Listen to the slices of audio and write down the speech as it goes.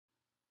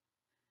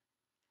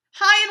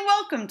Hi and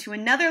welcome to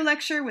another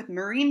lecture with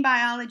Marine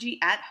Biology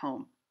at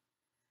Home.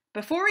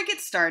 Before we get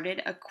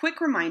started, a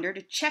quick reminder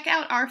to check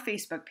out our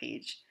Facebook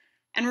page.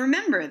 And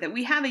remember that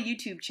we have a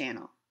YouTube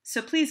channel,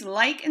 so please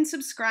like and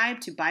subscribe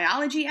to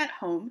Biology at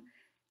Home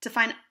to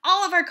find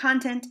all of our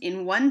content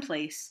in one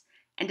place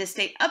and to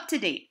stay up to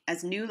date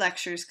as new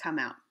lectures come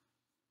out.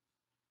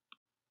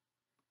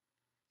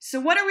 So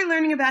what are we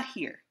learning about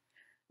here?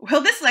 Well,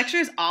 this lecture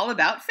is all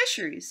about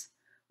fisheries.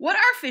 What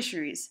are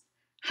fisheries?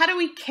 How do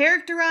we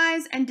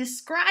characterize and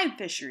describe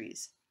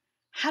fisheries?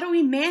 How do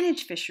we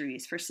manage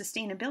fisheries for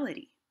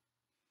sustainability?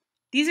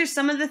 These are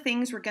some of the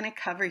things we're going to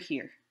cover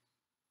here.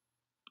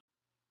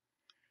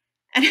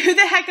 And who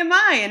the heck am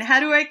I, and how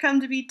do I come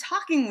to be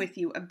talking with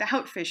you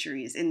about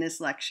fisheries in this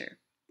lecture?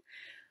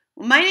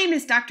 Well, my name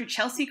is Dr.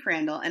 Chelsey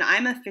Crandall, and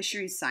I'm a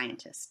fisheries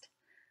scientist.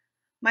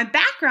 My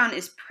background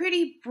is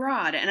pretty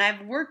broad, and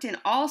I've worked in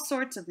all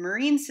sorts of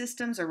marine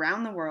systems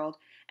around the world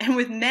and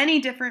with many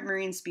different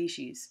marine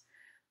species.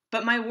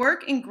 But my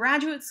work in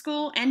graduate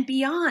school and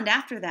beyond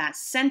after that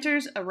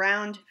centers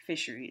around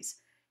fisheries,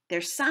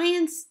 their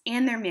science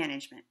and their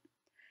management.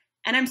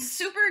 And I'm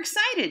super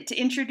excited to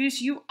introduce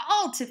you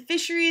all to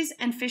fisheries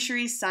and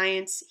fisheries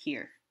science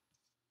here.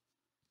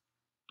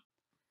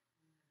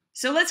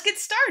 So let's get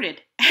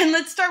started, and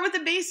let's start with the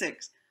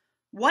basics.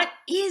 What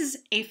is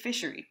a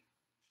fishery?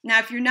 Now,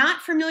 if you're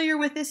not familiar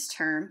with this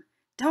term,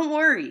 don't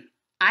worry.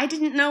 I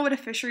didn't know what a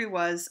fishery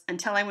was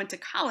until I went to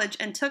college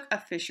and took a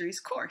fisheries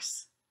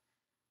course.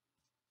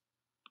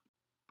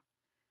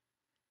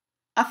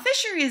 A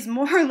fishery is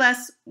more or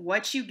less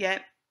what you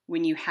get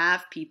when you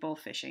have people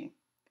fishing.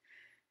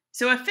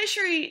 So a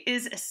fishery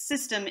is a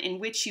system in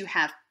which you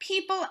have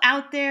people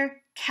out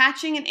there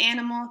catching an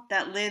animal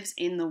that lives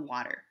in the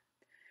water.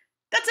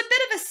 That's a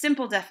bit of a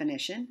simple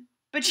definition,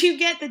 but you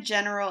get the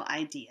general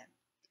idea.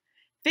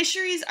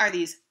 Fisheries are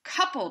these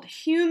coupled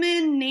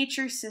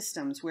human-nature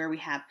systems where we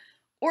have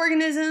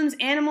organisms,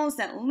 animals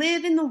that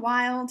live in the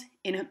wild,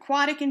 in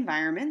aquatic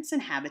environments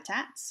and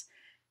habitats,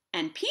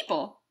 and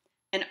people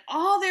and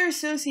all their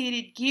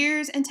associated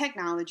gears and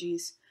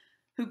technologies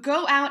who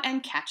go out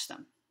and catch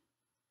them.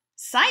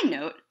 Side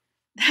note,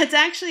 that's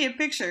actually a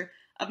picture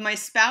of my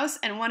spouse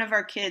and one of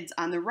our kids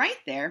on the right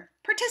there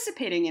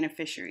participating in a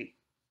fishery.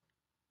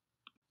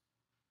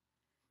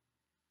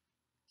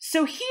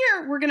 So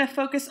here we're going to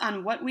focus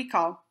on what we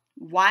call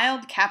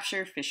wild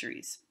capture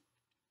fisheries.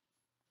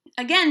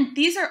 Again,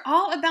 these are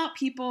all about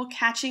people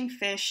catching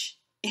fish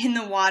in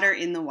the water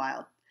in the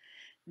wild.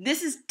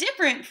 This is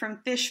different from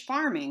fish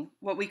farming,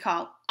 what we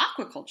call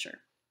aquaculture,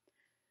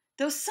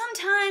 though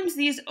sometimes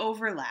these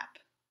overlap.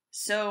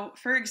 So,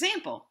 for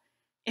example,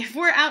 if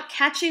we're out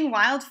catching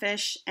wild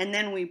fish and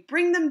then we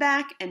bring them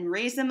back and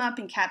raise them up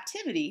in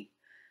captivity,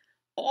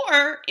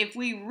 or if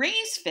we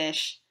raise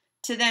fish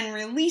to then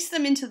release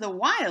them into the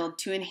wild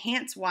to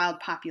enhance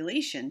wild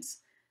populations,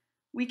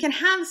 we can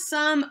have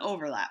some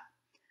overlap.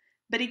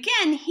 But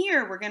again,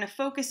 here we're going to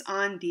focus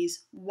on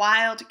these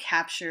wild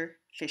capture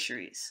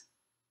fisheries.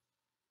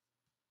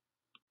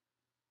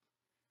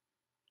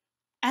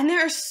 And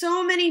there are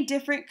so many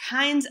different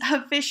kinds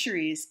of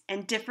fisheries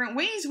and different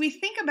ways we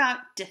think about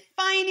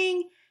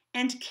defining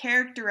and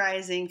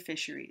characterizing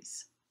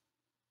fisheries.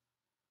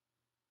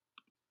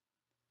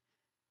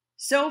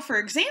 So, for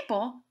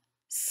example,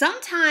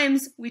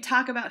 sometimes we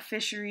talk about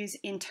fisheries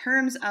in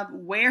terms of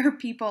where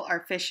people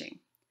are fishing.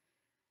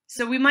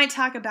 So we might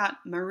talk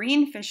about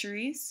marine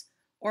fisheries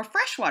or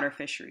freshwater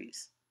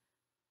fisheries.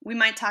 We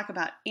might talk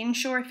about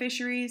inshore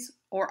fisheries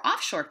or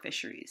offshore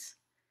fisheries,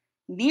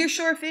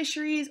 nearshore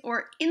fisheries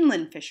or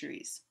inland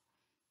fisheries.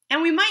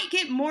 And we might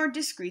get more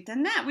discrete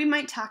than that. We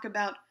might talk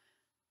about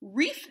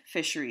reef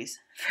fisheries,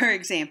 for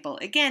example.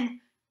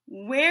 Again,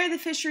 where the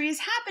fishery is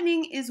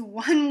happening is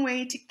one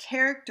way to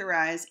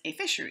characterize a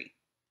fishery.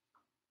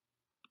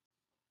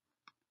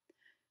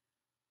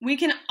 We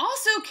can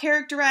also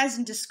characterize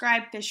and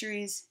describe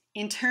fisheries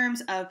in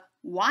terms of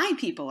why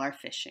people are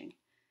fishing.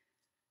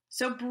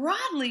 So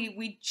broadly,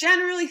 we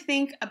generally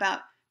think about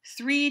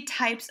three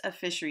types of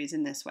fisheries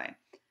in this way.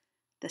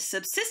 The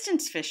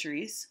subsistence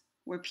fisheries,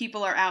 where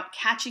people are out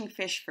catching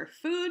fish for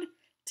food,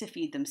 to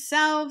feed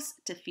themselves,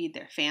 to feed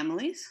their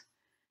families.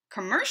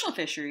 Commercial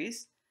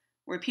fisheries,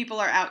 where people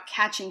are out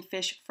catching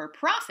fish for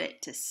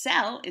profit, to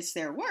sell, it's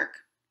their work.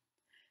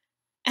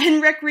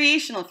 And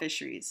recreational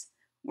fisheries,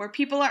 where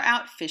people are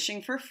out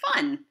fishing for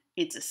fun.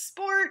 It's a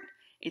sport,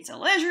 it's a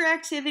leisure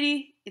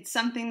activity, it's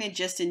something they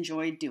just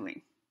enjoy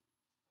doing.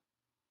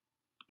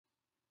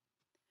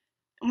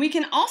 We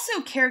can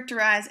also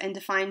characterize and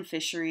define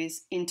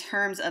fisheries in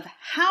terms of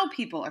how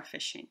people are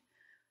fishing.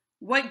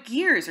 What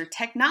gears or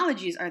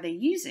technologies are they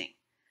using?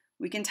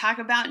 We can talk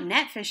about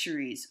net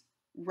fisheries,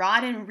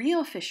 rod and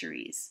reel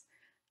fisheries,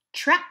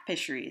 trap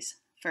fisheries,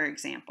 for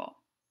example.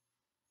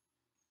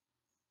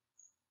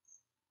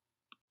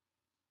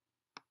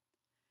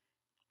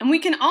 And we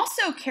can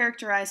also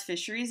characterize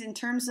fisheries in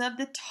terms of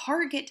the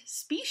target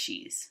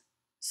species.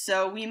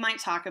 So we might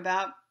talk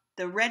about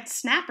the red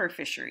snapper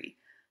fishery,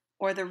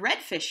 or the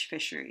redfish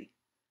fishery,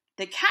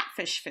 the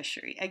catfish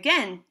fishery.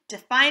 Again,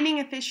 defining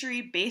a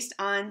fishery based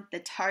on the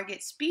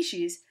target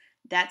species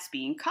that's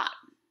being caught.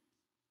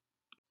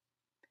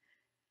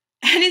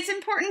 And it's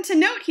important to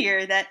note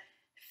here that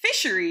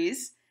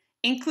fisheries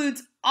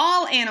includes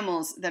all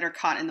animals that are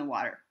caught in the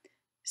water.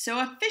 So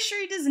a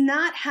fishery does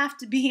not have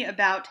to be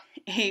about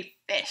a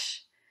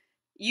fish.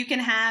 You can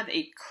have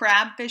a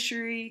crab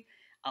fishery,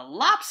 a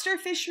lobster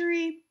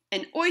fishery,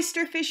 an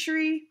oyster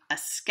fishery, a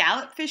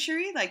scallop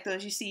fishery like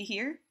those you see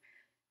here.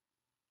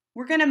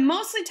 We're going to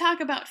mostly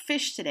talk about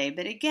fish today,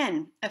 but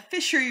again, a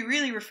fishery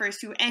really refers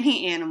to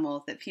any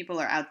animal that people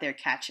are out there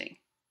catching.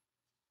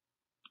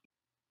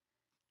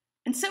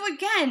 And so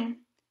again,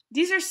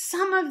 these are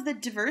some of the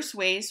diverse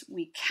ways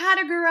we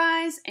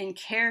categorize and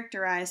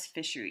characterize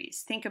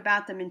fisheries. Think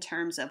about them in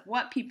terms of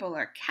what people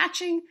are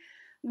catching,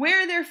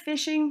 where they're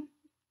fishing,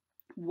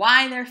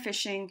 why they're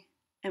fishing,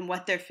 and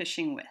what they're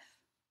fishing with.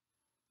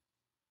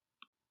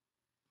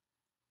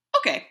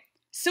 Okay,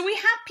 so we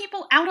have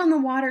people out on the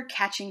water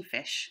catching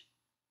fish.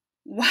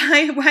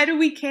 Why do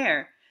we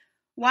care?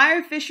 Why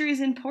are fisheries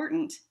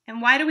important?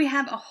 And why do we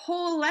have a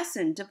whole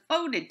lesson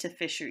devoted to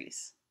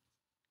fisheries?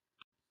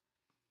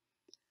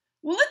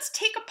 Well, let's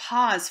take a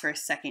pause for a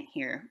second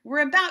here. We're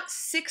about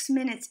 6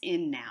 minutes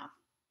in now.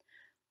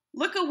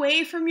 Look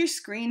away from your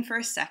screen for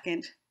a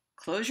second,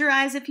 close your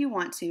eyes if you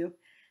want to,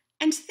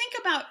 and think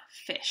about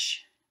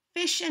fish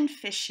and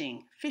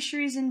fishing,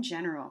 fisheries in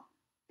general.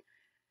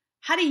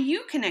 How do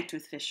you connect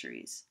with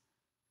fisheries?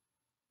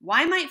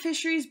 Why might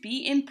fisheries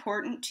be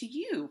important to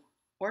you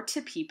or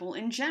to people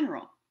in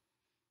general?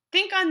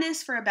 Think on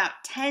this for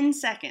about 10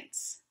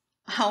 seconds.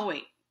 I'll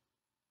wait.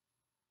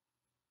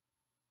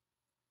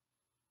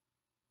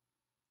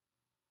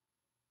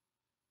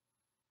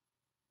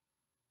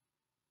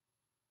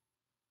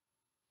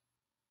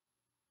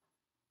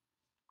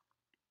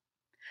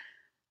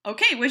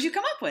 Okay, what did you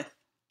come up with?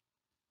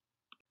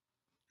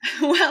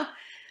 Well,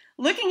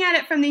 looking at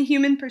it from the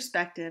human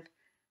perspective,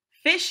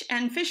 fish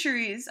and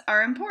fisheries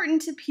are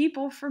important to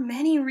people for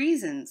many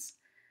reasons.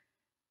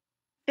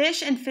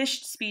 Fish and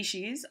fish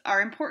species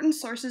are important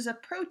sources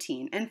of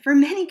protein, and for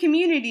many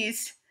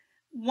communities,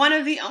 one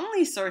of the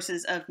only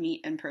sources of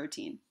meat and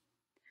protein.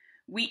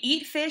 We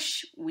eat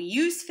fish, we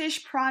use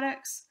fish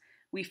products,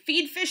 we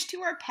feed fish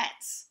to our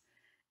pets,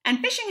 and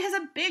fishing has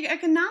a big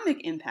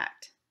economic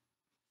impact.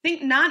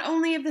 Think not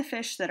only of the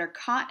fish that are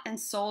caught and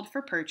sold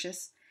for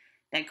purchase,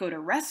 that go to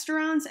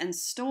restaurants and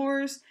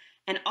stores,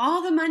 and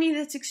all the money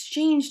that's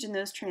exchanged in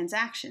those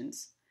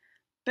transactions,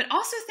 but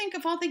also think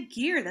of all the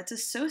gear that's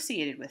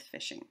associated with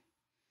fishing.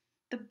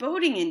 The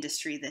boating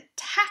industry, the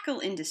tackle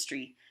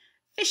industry,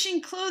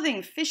 fishing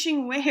clothing,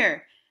 fishing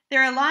wear.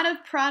 There are a lot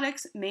of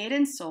products made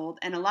and sold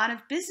and a lot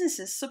of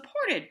businesses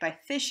supported by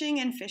fishing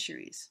and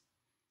fisheries.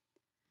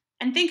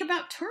 And think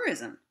about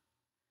tourism.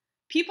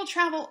 People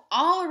travel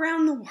all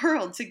around the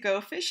world to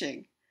go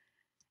fishing.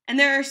 And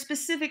there are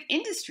specific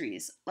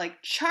industries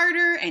like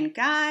charter and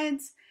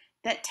guides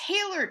that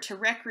tailor to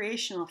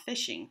recreational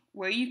fishing,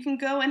 where you can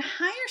go and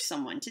hire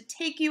someone to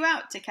take you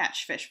out to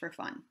catch fish for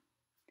fun.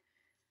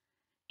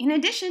 In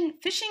addition,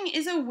 fishing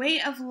is a way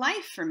of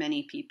life for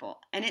many people,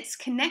 and it's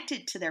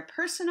connected to their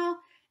personal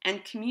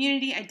and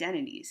community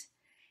identities.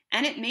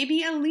 And it may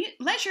be a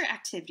leisure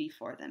activity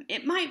for them.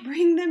 It might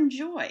bring them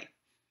joy.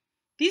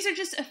 These are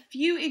just a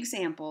few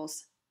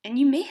examples, and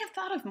you may have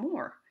thought of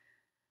more,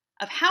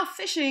 of how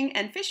fishing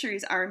and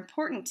fisheries are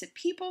important to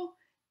people,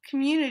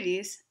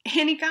 communities,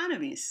 and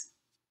economies.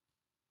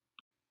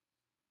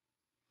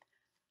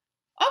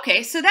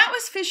 Okay, so that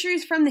was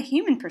fisheries from the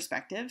human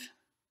perspective.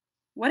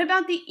 What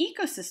about the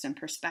ecosystem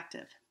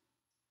perspective?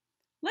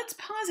 Let's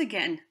pause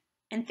again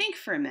and think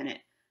for a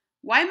minute.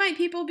 Why might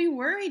people be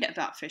worried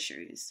about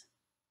fisheries?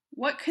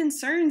 What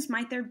concerns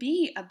might there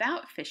be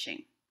about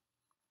fishing?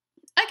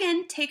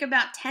 Again, take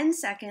about 10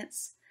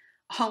 seconds.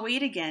 I'll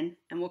wait again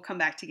and we'll come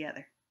back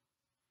together.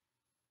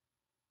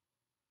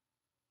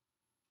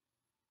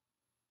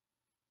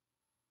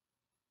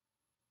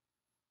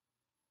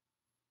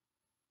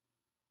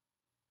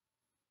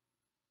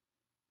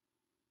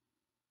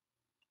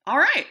 All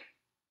right,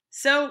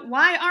 so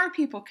why are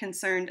people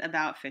concerned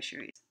about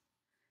fisheries?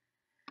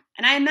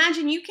 And I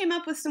imagine you came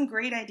up with some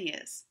great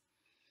ideas.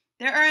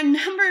 There are a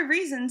number of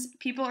reasons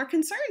people are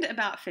concerned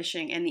about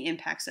fishing and the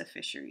impacts of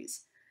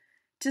fisheries.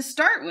 To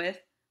start with,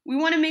 we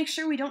want to make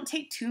sure we don't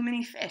take too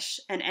many fish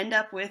and end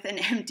up with an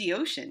empty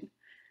ocean.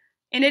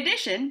 In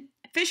addition,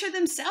 fish are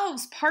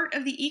themselves part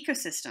of the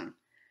ecosystem,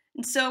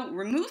 and so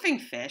removing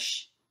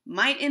fish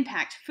might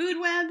impact food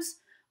webs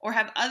or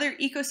have other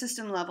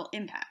ecosystem level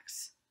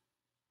impacts.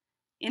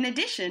 In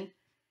addition,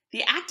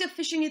 the act of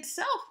fishing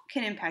itself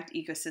can impact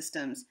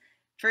ecosystems.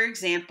 For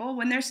example,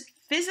 when there's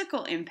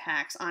physical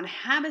impacts on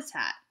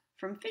habitat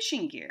from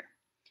fishing gear,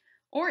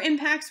 or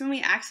impacts when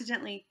we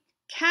accidentally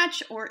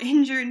catch or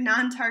injure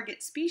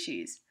non-target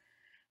species.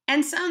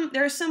 And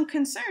there are some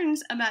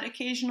concerns about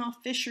occasional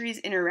fisheries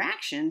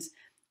interactions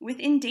with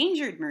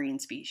endangered marine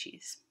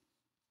species.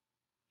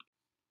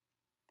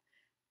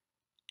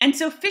 And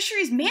so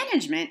fisheries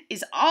management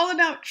is all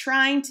about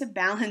trying to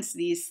balance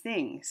these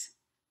things.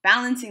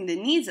 balancing the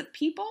needs of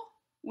people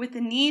with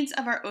the needs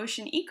of our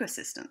ocean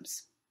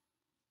ecosystems,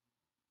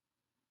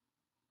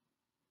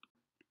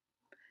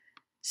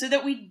 so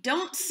that we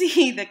don't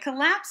see the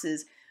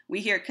collapses we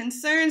hear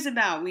concerns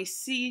about, we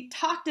see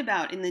talked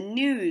about in the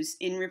news,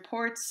 in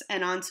reports,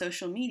 and on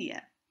social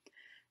media,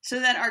 so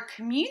that our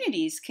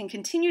communities can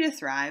continue to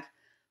thrive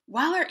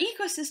while our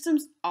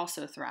ecosystems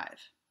also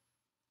thrive.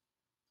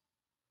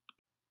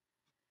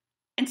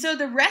 And so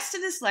the rest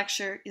of this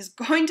lecture is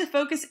going to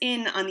focus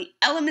in on the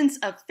elements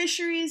of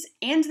fisheries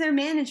and their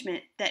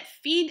management that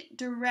feed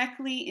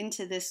directly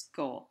into this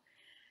goal,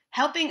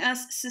 helping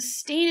us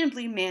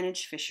sustainably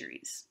manage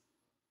fisheries.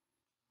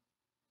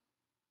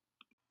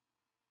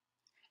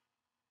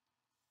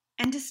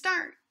 And to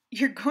start,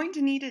 you're going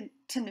to need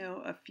to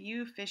know a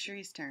few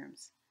fisheries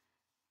terms.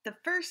 The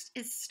first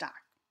is stock.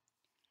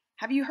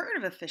 Have you heard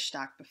of a fish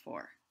stock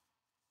before?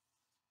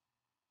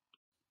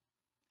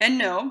 And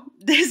no,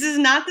 this is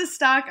not the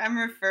stock I'm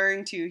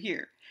referring to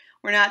here.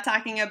 We're not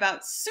talking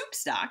about soup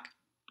stock.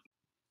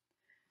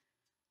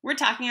 We're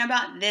talking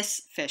about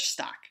this fish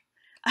stock.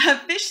 A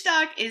fish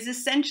stock is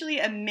essentially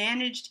a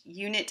managed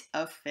unit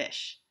of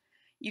fish.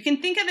 You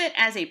can think of it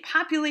as a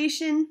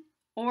population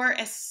or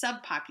a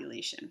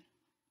subpopulation.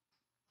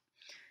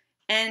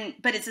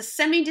 But it's a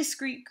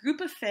semi-discrete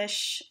group of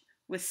fish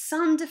with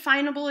some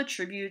definable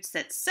attributes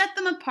that set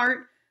them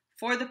apart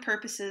for the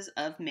purposes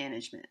of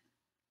management.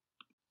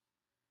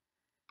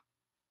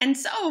 And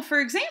so, for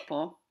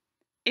example,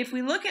 if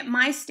we look at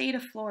my state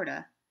of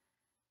Florida,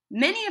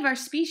 many of our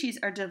species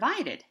are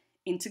divided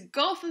into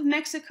Gulf of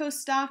Mexico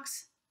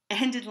stocks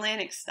and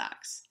Atlantic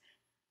stocks.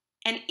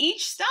 And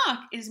each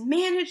stock is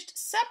managed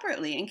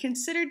separately and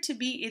considered to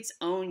be its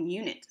own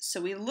unit. So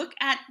we look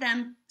at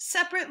them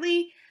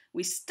separately,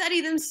 we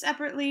study them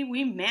separately,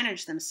 we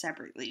manage them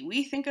separately.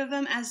 We think of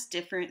them as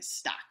different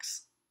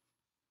stocks.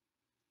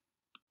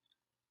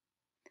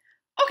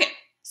 Okay,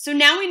 so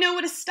now we know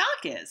what a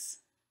stock is.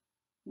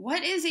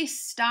 What is a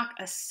stock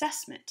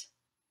assessment?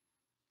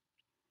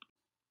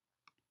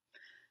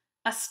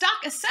 A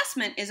stock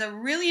assessment is a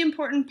really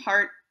important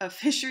part of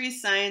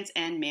fisheries science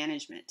and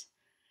management.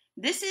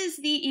 This is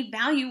the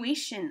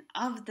evaluation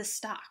of the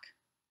stock.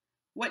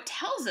 What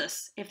tells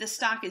us if the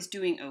stock is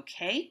doing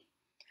okay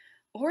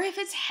or if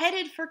it's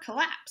headed for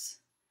collapse.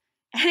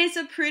 And it's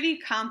a pretty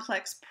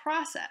complex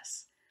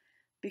process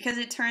because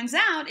it turns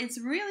out it's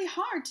really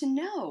hard to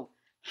know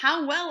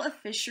how well a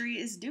fishery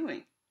is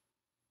doing.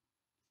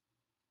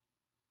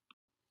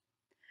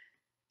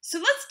 So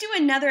let's do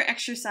another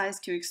exercise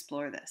to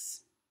explore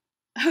this.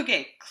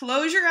 Okay,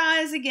 close your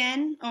eyes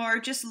again, or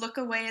just look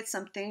away at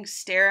something,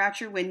 stare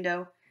out your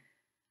window.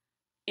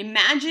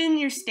 Imagine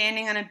you're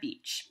standing on a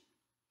beach.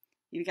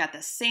 You've got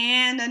the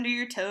sand under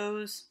your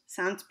toes.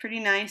 Sounds pretty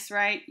nice,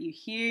 right? You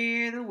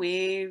hear the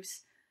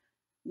waves.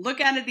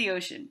 Look out at the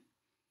ocean.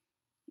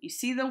 You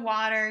see the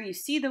water, you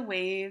see the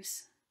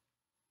waves.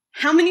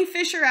 How many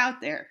fish are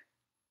out there?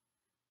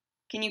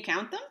 Can you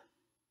count them?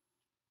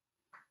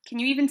 Can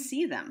you even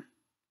see them?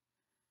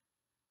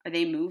 Are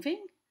they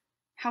moving?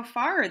 How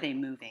far are they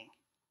moving?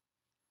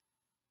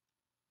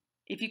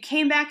 If you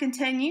came back in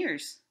 10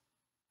 years,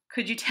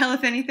 could you tell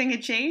if anything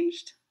had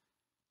changed?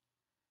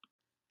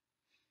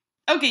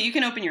 Okay, you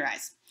can open your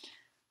eyes.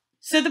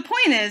 So the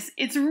point is,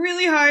 it's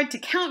really hard to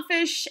count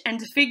fish and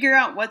to figure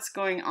out what's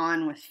going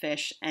on with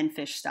fish and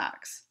fish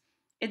stocks.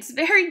 It's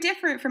very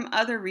different from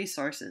other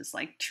resources,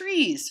 like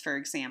trees, for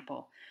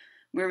example,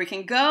 where we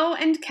can go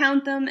and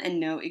count them and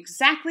know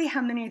exactly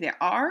how many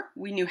there are.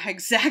 We knew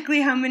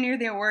exactly how many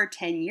there were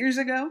 10 years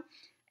ago,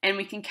 and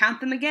we can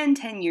count them again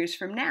 10 years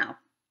from now.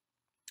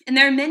 And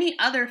there are many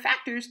other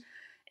factors,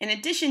 in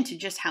addition to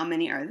just how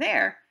many are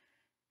there,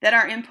 that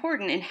are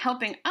important in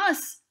helping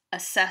us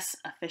assess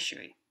a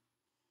fishery.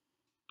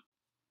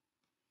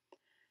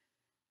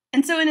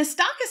 And so in a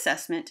stock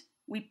assessment,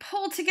 we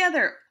pull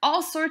together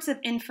all sorts of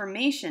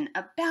information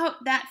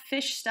about that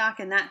fish stock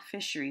and that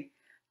fishery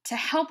to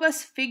help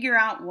us figure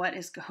out what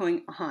is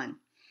going on.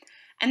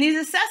 And these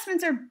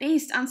assessments are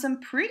based on some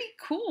pretty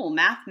cool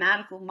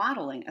mathematical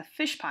modeling of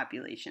fish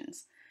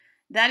populations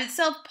that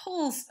itself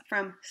pulls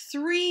from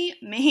 3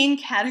 main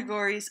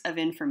categories of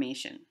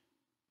information.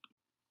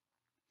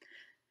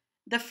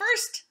 The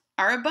first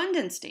are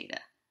abundance data.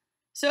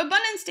 So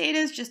abundance data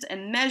is just a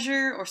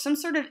measure or some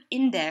sort of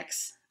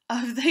index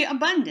of the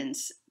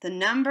abundance, the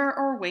number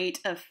or weight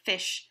of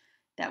fish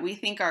that we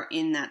think are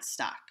in that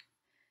stock.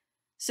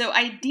 So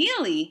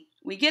ideally,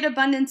 we get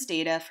abundance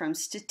data from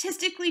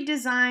statistically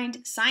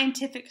designed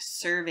scientific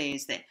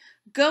surveys that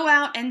go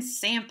out and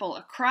sample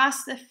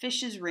across the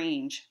fish's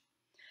range.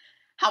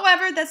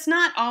 However, that's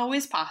not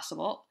always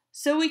possible,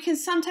 so we can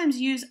sometimes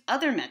use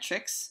other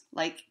metrics,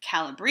 like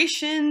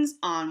calibrations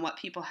on what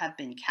people have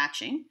been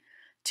catching,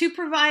 to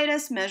provide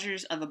us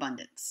measures of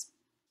abundance.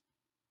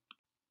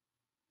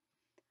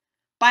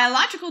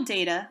 Biological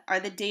data are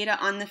the data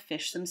on the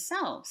fish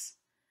themselves.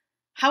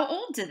 How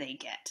old do they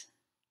get?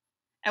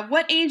 At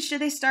what age do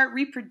they start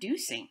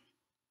reproducing?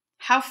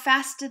 How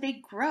fast do they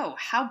grow?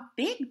 How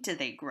big do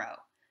they grow?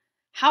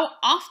 How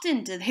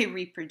often do they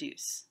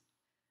reproduce?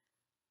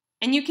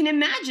 And you can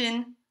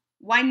imagine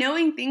why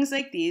knowing things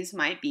like these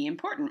might be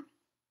important.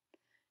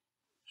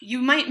 You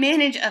might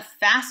manage a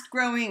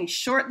fast-growing,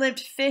 short-lived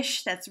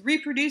fish that's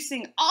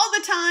reproducing all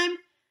the time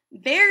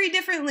very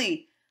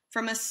differently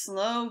from a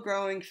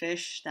slow-growing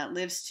fish that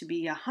lives to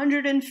be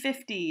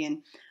 150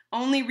 and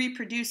only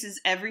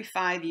reproduces every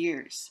 5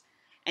 years.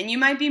 And you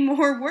might be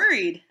more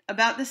worried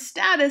about the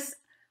status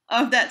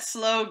of that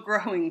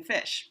slow-growing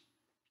fish.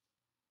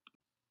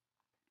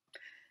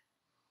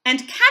 And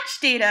catch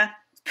data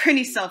is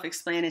pretty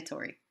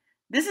self-explanatory.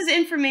 This is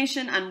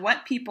information on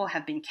what people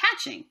have been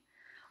catching,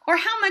 or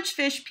how much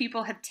fish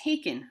people have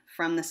taken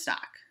from the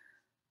stock.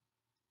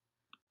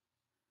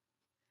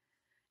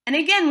 And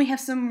again, we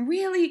have some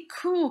really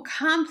cool,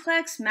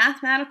 complex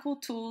mathematical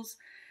tools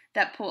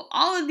that pull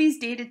all of these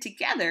data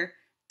together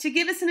to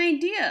give us an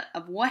idea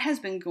of what has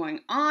been going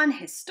on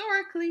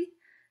historically,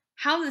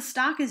 how the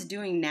stock is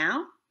doing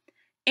now,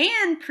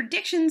 and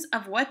predictions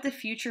of what the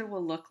future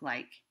will look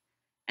like.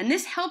 And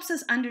this helps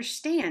us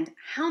understand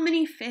how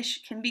many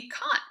fish can be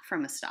caught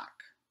from a stock.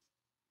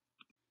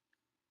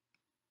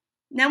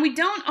 Now, we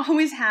don't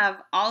always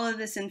have all of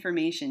this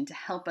information to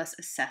help us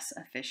assess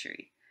a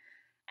fishery.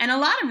 And a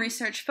lot of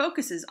research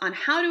focuses on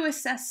how to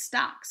assess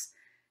stocks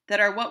that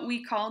are what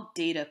we call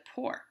data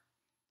poor,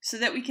 so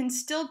that we can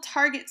still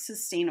target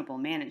sustainable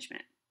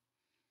management.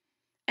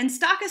 And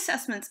stock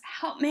assessments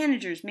help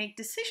managers make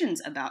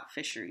decisions about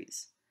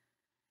fisheries.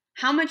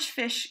 How much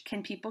fish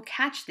can people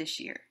catch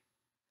this year?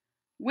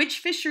 Which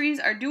fisheries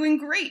are doing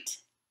great?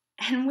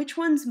 And which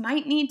ones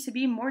might need to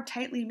be more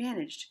tightly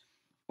managed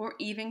or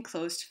even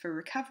closed for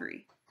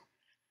recovery?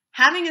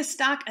 Having a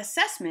stock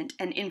assessment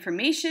and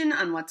information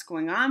on what's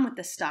going on with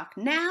the stock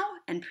now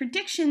and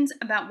predictions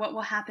about what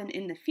will happen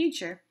in the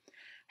future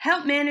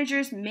help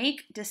managers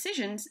make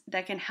decisions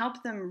that can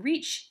help them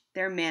reach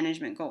their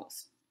management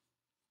goals.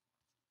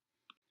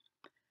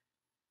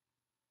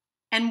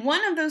 And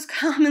one of those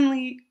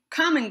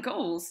common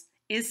goals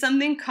is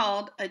something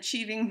called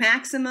achieving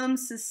maximum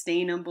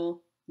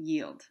sustainable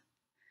yield.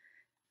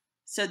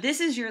 So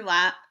this is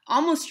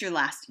almost your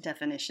last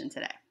definition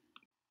today.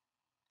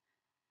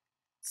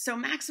 So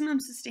maximum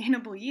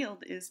sustainable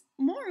yield is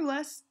more or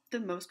less the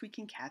most we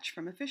can catch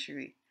from a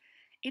fishery.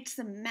 It's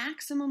the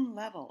maximum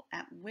level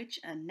at which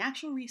a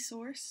natural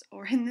resource,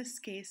 or in this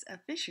case a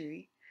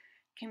fishery,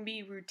 can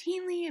be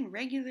routinely and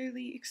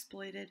regularly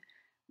exploited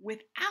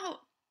without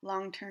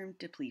long-term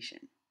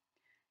depletion.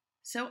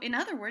 So in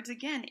other words,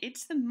 again,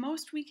 it's the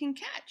most we can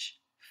catch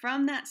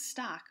from that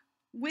stock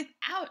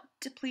without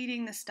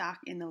depleting the stock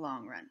in the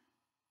long run.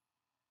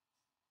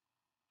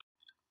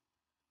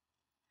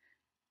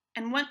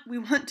 And what we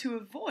want to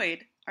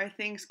avoid are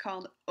things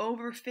called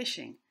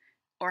overfishing,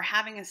 or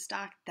having a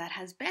stock that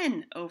has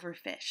been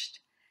overfished.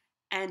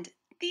 And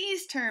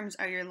these terms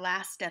are your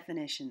last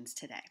definitions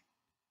today.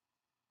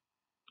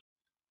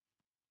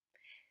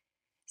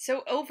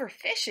 So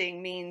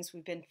overfishing means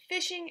we've been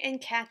fishing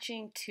and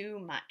catching too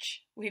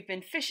much. We've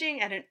been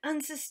fishing at an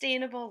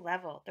unsustainable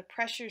level. The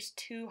pressure's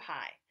too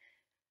high.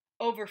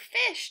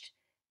 Overfished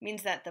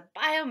means that the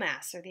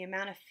biomass, or the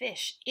amount of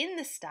fish in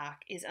the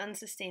stock, is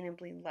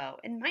unsustainably low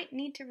and might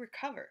need to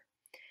recover.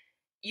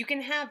 You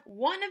can have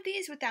one of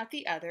these without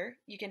the other.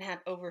 You can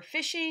have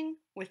overfishing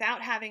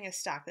without having a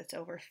stock that's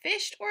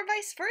overfished, or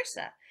vice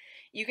versa.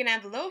 You can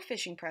have low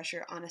fishing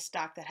pressure on a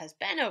stock that has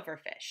been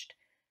overfished.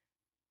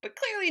 But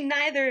clearly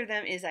neither of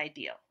them is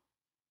ideal.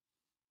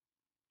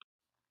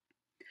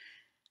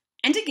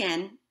 And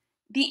again,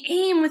 the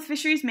aim with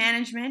fisheries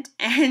management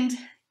and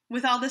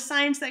with all the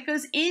science that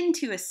goes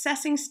into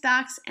assessing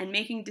stocks and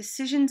making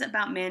decisions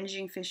about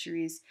managing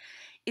fisheries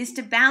is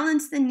to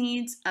balance the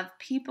needs of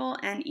people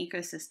and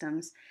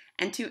ecosystems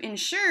and to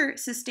ensure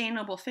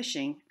sustainable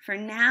fishing for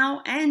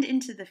now and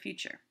into the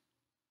future.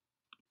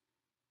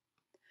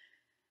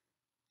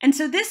 And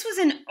so this was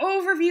an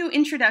overview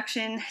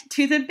introduction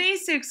to the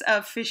basics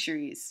of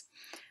fisheries.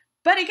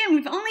 But again,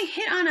 we've only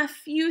hit on a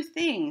few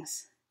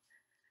things.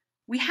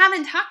 We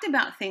haven't talked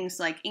about things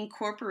like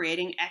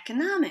incorporating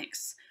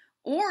economics,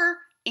 or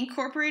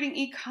incorporating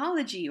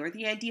ecology, or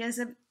the ideas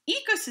of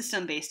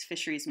ecosystem-based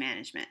fisheries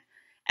management.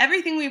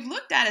 Everything we've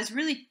looked at is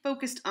really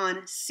focused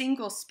on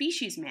single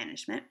species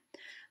management,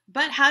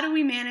 but how do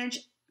we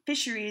manage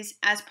fisheries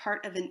as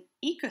part of an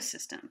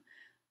ecosystem?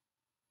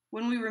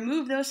 When we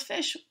remove those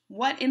fish,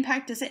 what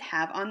impact does it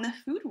have on the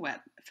food web,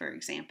 for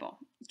example?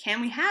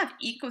 Can we have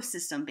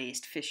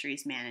ecosystem-based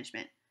fisheries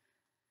management?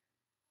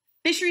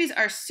 Fisheries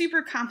are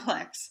super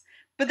complex,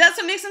 but that's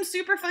what makes them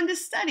super fun to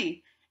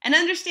study. And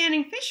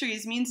understanding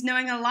fisheries means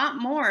knowing a lot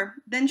more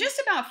than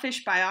just about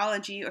fish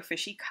biology or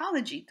fish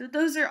ecology.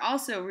 Those are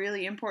also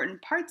really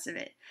important parts of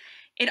it.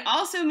 It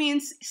also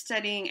means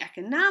studying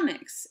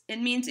economics. It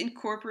means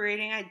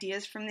incorporating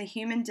ideas from the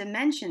human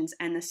dimensions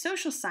and the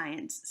social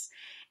sciences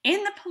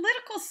and the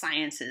political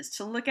sciences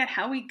to look at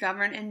how we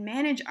govern and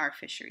manage our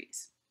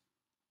fisheries.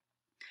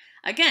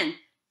 Again,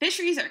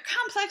 fisheries are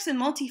complex and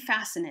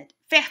multifaceted,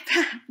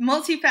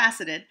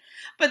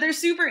 but they're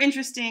super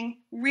interesting,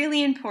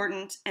 really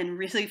important, and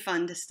really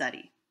fun to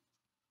study.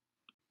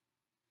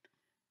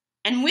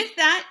 And with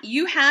that,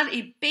 you have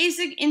a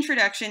basic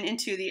introduction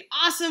into the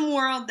awesome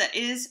world that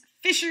is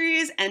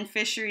fisheries and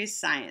fisheries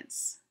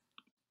science.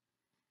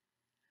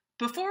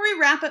 Before we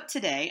wrap up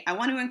today, I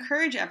want to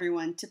encourage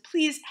everyone to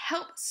please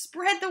help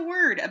spread the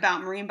word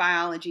about marine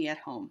biology at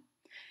home.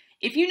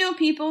 If you know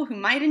people who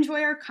might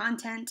enjoy our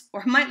content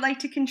or might like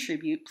to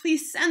contribute,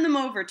 please send them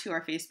over to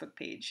our Facebook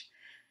page.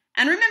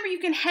 And remember, you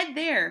can head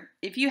there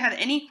if you have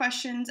any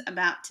questions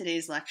about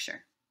today's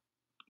lecture.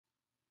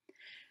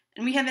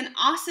 And we have an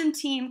awesome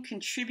team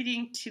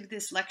contributing to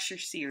this lecture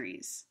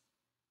series.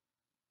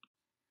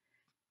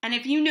 And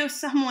if you know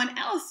someone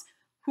else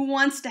who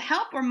wants to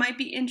help or might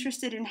be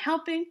interested in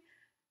helping,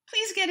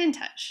 please get in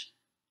touch.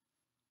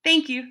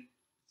 Thank you.